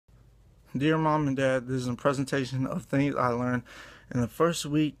Dear Mom and Dad, this is a presentation of things I learned in the first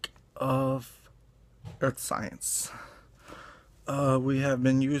week of Earth Science. We have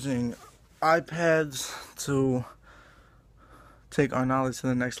been using iPads to take our knowledge to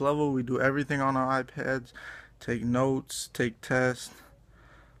the next level. We do everything on our iPads, take notes, take tests,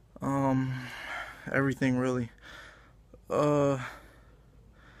 everything really. We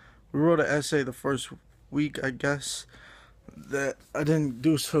wrote an essay the first week, I guess, that I didn't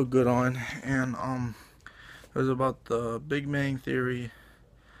do so good on, and it was about the Big Bang Theory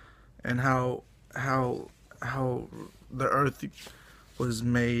and how the Earth was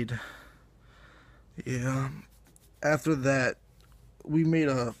made. Yeah. After that, we made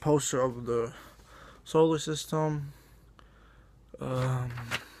a poster of the solar system.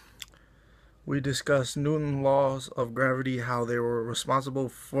 We discussed Newton's laws of gravity, how they were responsible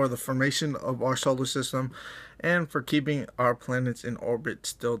for the formation of our solar system and for keeping our planets in orbit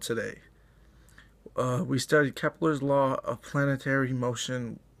still today. We studied Kepler's law of planetary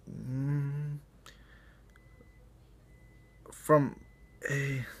motion from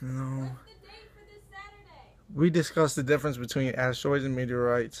a no. We discussed the difference between asteroids and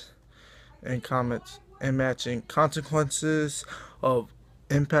meteorites and comets and matching consequences of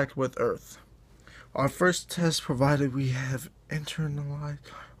impact with Earth. Our first test provided we have internalized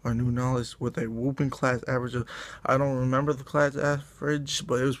our new knowledge with a whooping class average of, I don't remember the class average,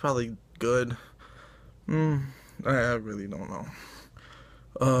 but it was probably good. I really don't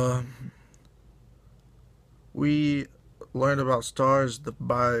know. We learned about stars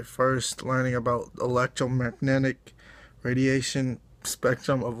by first learning about electromagnetic radiation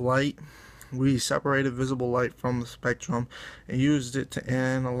spectrum of light. We separated visible light from the spectrum and used it to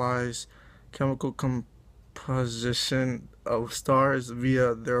analyze chemical composition of stars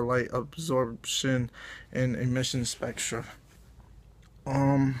via their light absorption and emission spectra.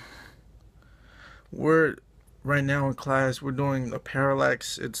 We're right now in class. We're doing the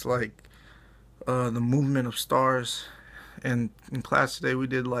parallax. It's like the movement of stars. And in class today,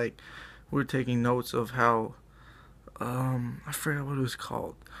 we're taking notes of how I forget what it was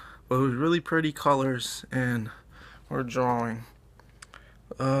called, but it was really pretty colors, and we're drawing.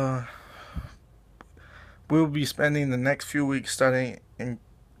 We'll be spending the next few weeks studying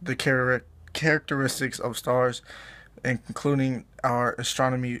the characteristics of stars, and concluding our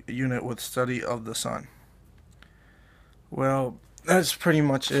astronomy unit with study of the sun. Well, that's pretty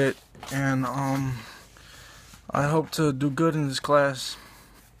much it, and I hope to do good in this class,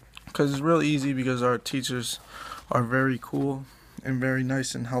 because it's real easy because our teachers are very cool and very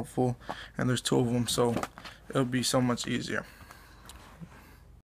nice and helpful, and there's two of them, so it'll be so much easier.